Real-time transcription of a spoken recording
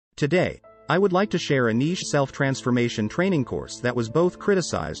Today, I would like to share a niche self-transformation training course that was both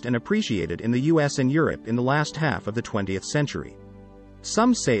criticized and appreciated in the US and Europe in the last half of the 20th century.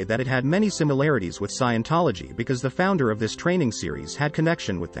 Some say that it had many similarities with Scientology because the founder of this training series had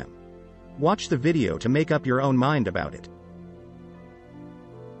connection with them. Watch the video to make up your own mind about it.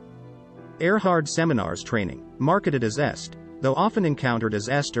 Erhard Seminars Training, marketed as EST, though often encountered as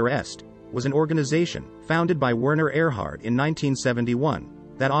EST or EST, was an organization, founded by Werner Erhard in 1971,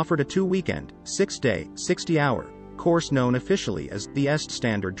 that offered a 2-weekend, 6-day, 60-hour course known officially as the EST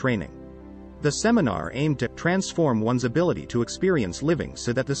Standard Training. The seminar aimed to transform one's ability to experience living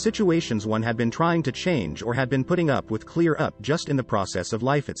so that the situations one had been trying to change or had been putting up with clear up just in the process of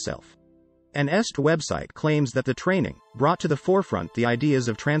life itself. An EST website claims that the training brought to the forefront the ideas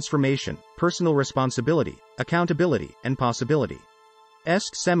of transformation, personal responsibility, accountability, and possibility.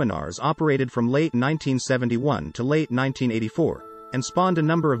 EST seminars operated from late 1971 to late 1984, and spawned a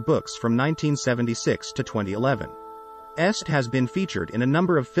number of books from 1976 to 2011. EST has been featured in a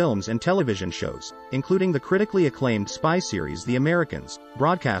number of films and television shows, including the critically acclaimed spy series The Americans,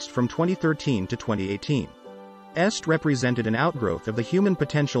 broadcast from 2013 to 2018. EST represented an outgrowth of the human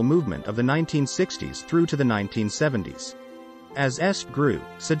potential movement of the 1960s through to the 1970s. As EST grew,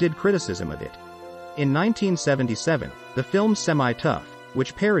 so did criticism of it. In 1977, the film Semi-Tough,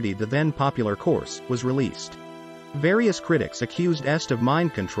 which parodied the then popular course, was released. Various critics accused EST of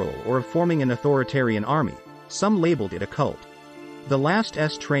mind control or of forming an authoritarian army. Some labeled it a cult. The last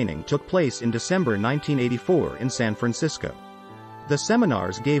EST training took place in December 1984 in San Francisco. The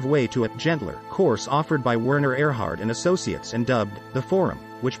seminars gave way to a gentler course offered by Werner Erhard and Associates and dubbed The Forum,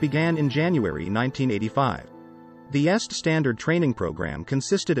 which began in January 1985. The EST Standard Training Program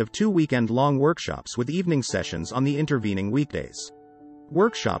consisted of 2 weekend-long workshops with evening sessions on the intervening weekdays.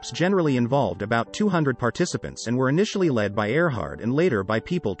 Workshops generally involved about 200 participants and were initially led by Erhard and later by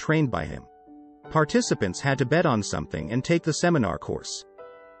people trained by him. Participants had to bet on something and take the seminar course.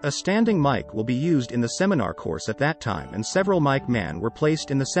 A standing mic will be used in the seminar course at that time, and several mic men were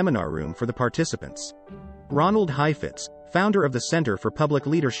placed in the seminar room for the participants. Ronald Heifetz, founder of the Center for Public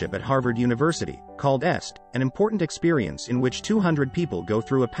Leadership at Harvard University, called EST an important experience in which 200 people go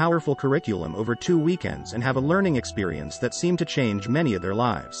through a powerful curriculum over 2 weekends and have a learning experience that seemed to change many of their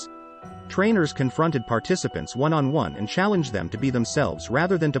lives. Trainers confronted participants one-on-one and challenged them to be themselves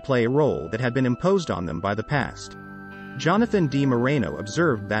rather than to play a role that had been imposed on them by the past. Jonathan D. Moreno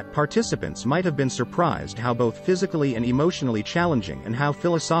observed that participants might have been surprised how both physically and emotionally challenging and how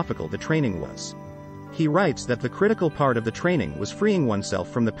philosophical the training was. He writes that the critical part of the training was freeing oneself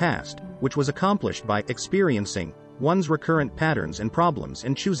from the past, which was accomplished by experiencing one's recurrent patterns and problems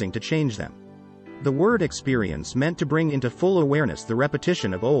and choosing to change them. The word experience meant to bring into full awareness the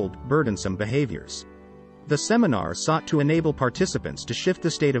repetition of old, burdensome behaviors. The seminar sought to enable participants to shift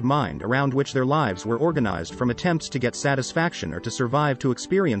the state of mind around which their lives were organized from attempts to get satisfaction or to survive to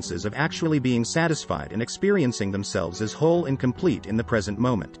experiences of actually being satisfied and experiencing themselves as whole and complete in the present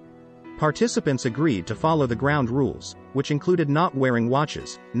moment. Participants agreed to follow the ground rules, which included not wearing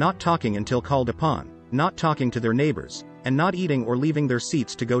watches, not talking until called upon, not talking to their neighbors, and not eating or leaving their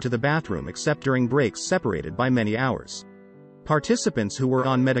seats to go to the bathroom except during breaks separated by many hours. Participants who were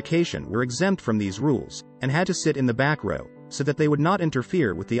on medication were exempt from these rules, and had to sit in the back row, so that they would not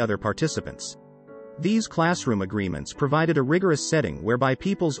interfere with the other participants. These classroom agreements provided a rigorous setting whereby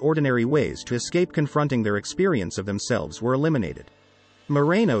people's ordinary ways to escape confronting their experience of themselves were eliminated.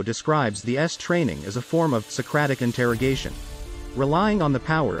 Moreno describes the EST training as a form of Socratic interrogation, relying on the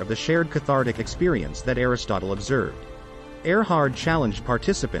power of the shared cathartic experience that Aristotle observed. Erhard challenged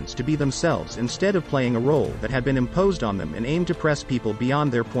participants to be themselves instead of playing a role that had been imposed on them, and aimed to press people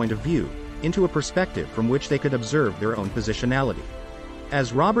beyond their point of view, into a perspective from which they could observe their own positionality.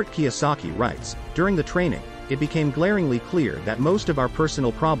 As Robert Kiyosaki writes, during the training, it became glaringly clear that most of our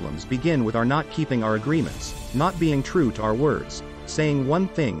personal problems begin with our not keeping our agreements, not being true to our words, saying one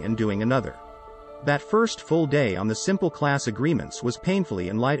thing and doing another. That first full day on the simple class agreements was painfully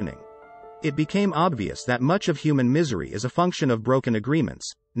enlightening. It became obvious that much of human misery is a function of broken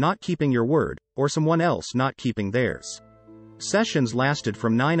agreements, not keeping your word, or someone else not keeping theirs. Sessions lasted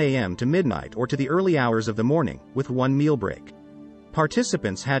from 9 a.m. to midnight or to the early hours of the morning, with one meal break.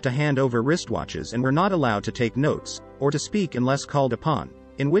 Participants had to hand over wristwatches and were not allowed to take notes, or to speak unless called upon,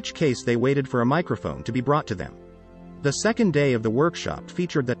 in which case they waited for a microphone to be brought to them. The second day of the workshop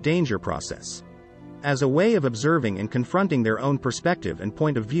featured the danger process. As a way of observing and confronting their own perspective and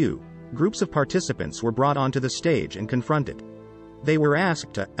point of view, groups of participants were brought onto the stage and confronted. They were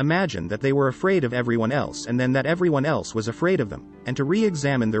asked to imagine that they were afraid of everyone else and then that everyone else was afraid of them, and to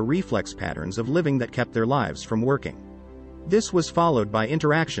re-examine their reflex patterns of living that kept their lives from working. This was followed by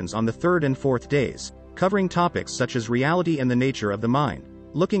interactions on the third and fourth days, covering topics such as reality and the nature of the mind,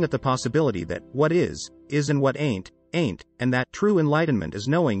 looking at the possibility that what is and what ain't, and that true enlightenment is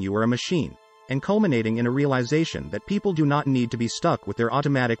knowing you are a machine, and culminating in a realization that people do not need to be stuck with their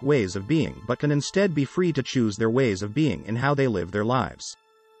automatic ways of being but can instead be free to choose their ways of being and how they live their lives.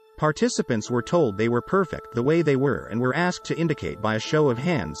 Participants were told they were perfect the way they were and were asked to indicate by a show of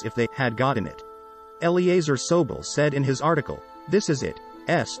hands if they had gotten it. Eliezer Sobel said in his article, "This is it,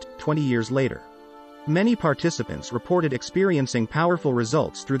 EST, 20 years later." Many participants reported experiencing powerful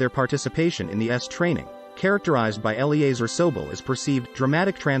results through their participation in the EST training, characterized by Eliezer Sobel as perceived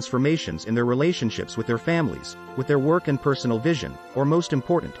dramatic transformations in their relationships with their families, with their work and personal vision, or most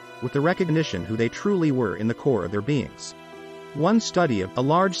important, with the recognition who they truly were in the core of their beings. One study of a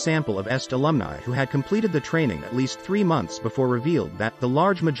large sample of EST alumni who had completed the training at least 3 months before revealed that the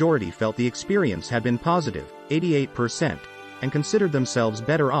large majority felt the experience had been positive, 88%, and considered themselves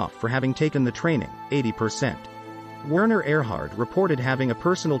better off for having taken the training, 80%. Werner Erhard reported having a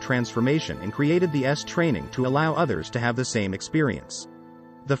personal transformation and created the EST training to allow others to have the same experience.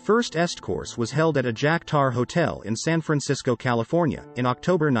 The first EST course was held at a Jack Tar Hotel in San Francisco, California, in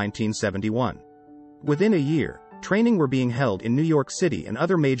October 1971. Within a year, training were being held in New York City and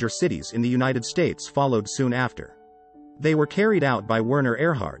other major cities in the United States followed soon after. They were carried out by Werner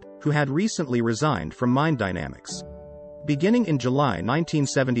Erhard, who had recently resigned from Mind Dynamics. Beginning in July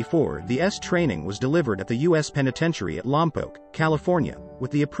 1974, the EST training was delivered at the U.S. Penitentiary at Lompoc, California, with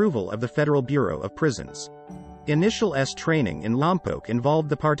the approval of the Federal Bureau of Prisons. Initial EST training in Lompoc involved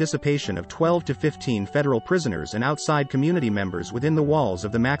the participation of 12 to 15 federal prisoners and outside community members within the walls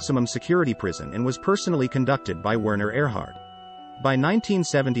of the maximum security prison and was personally conducted by Werner Erhard. By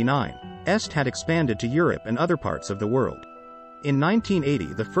 1979, EST had expanded to Europe and other parts of the world. In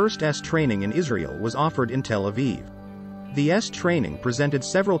 1980, the first EST training in Israel was offered in Tel Aviv. The EST training presented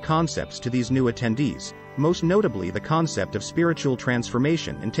several concepts to these new attendees, most notably the concept of spiritual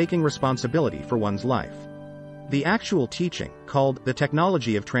transformation and taking responsibility for one's life. The actual teaching, called the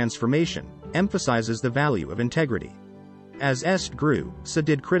technology of transformation, emphasizes the value of integrity. As EST grew, so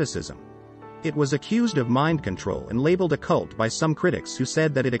did criticism. It was accused of mind control and labeled a cult by some critics who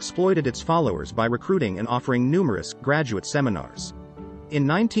said that it exploited its followers by recruiting and offering numerous graduate seminars. In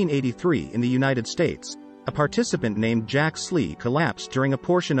 1983 in the United States, a participant named Jack Slee collapsed during a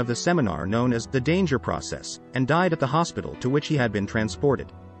portion of the seminar known as the danger process, and died at the hospital to which he had been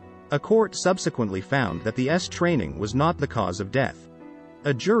transported. A court subsequently found that the EST training was not the cause of death.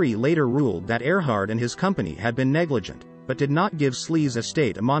 A jury later ruled that Erhard and his company had been negligent, but did not give Slee's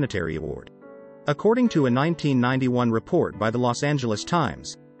estate a monetary award. According to a 1991 report by the Los Angeles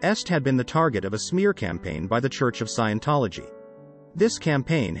Times, EST had been the target of a smear campaign by the Church of Scientology. This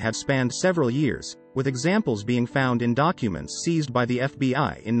campaign had spanned several years, with examples being found in documents seized by the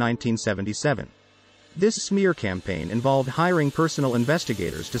FBI in 1977. This smear campaign involved hiring personal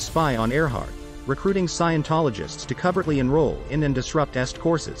investigators to spy on Erhard, recruiting Scientologists to covertly enroll in and disrupt EST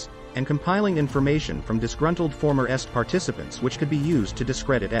courses, and compiling information from disgruntled former EST participants which could be used to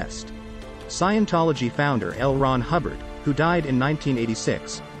discredit EST. Scientology founder L. Ron Hubbard, who died in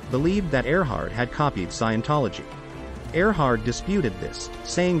 1986, believed that Erhard had copied Scientology. Erhard disputed this,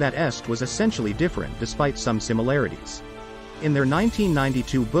 saying that EST was essentially different despite some similarities. In their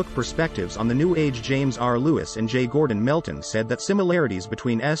 1992 book Perspectives on the New Age, James R. Lewis and J. Gordon Melton said that similarities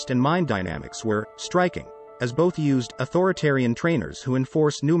between EST and Mind Dynamics were striking, as both used authoritarian trainers who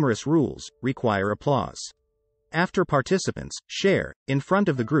enforce numerous rules, require applause after participants share in front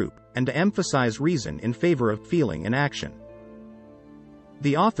of the group, and to emphasize reason in favor of feeling and action.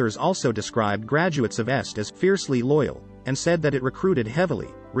 The authors also described graduates of EST as fiercely loyal, and said that it recruited heavily,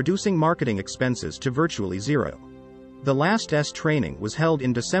 reducing marketing expenses to virtually zero. The last EST training was held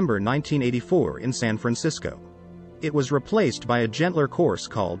in December 1984 in San Francisco. It was replaced by a gentler course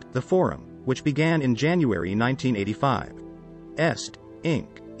called The Forum, which began in January 1985. EST, Inc.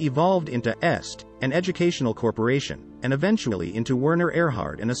 evolved into EST, an educational corporation, and eventually into Werner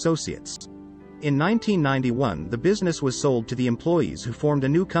Erhard and Associates. In 1991, the business was sold to the employees who formed a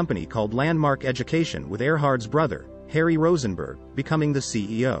new company called Landmark Education with Erhard's brother, Harry Rosenberg, becoming the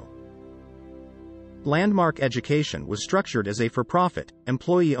CEO. Landmark Education was structured as a for-profit,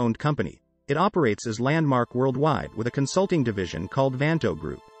 employee-owned company. It operates as Landmark worldwide with a consulting division called Vanto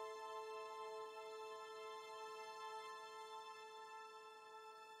Group.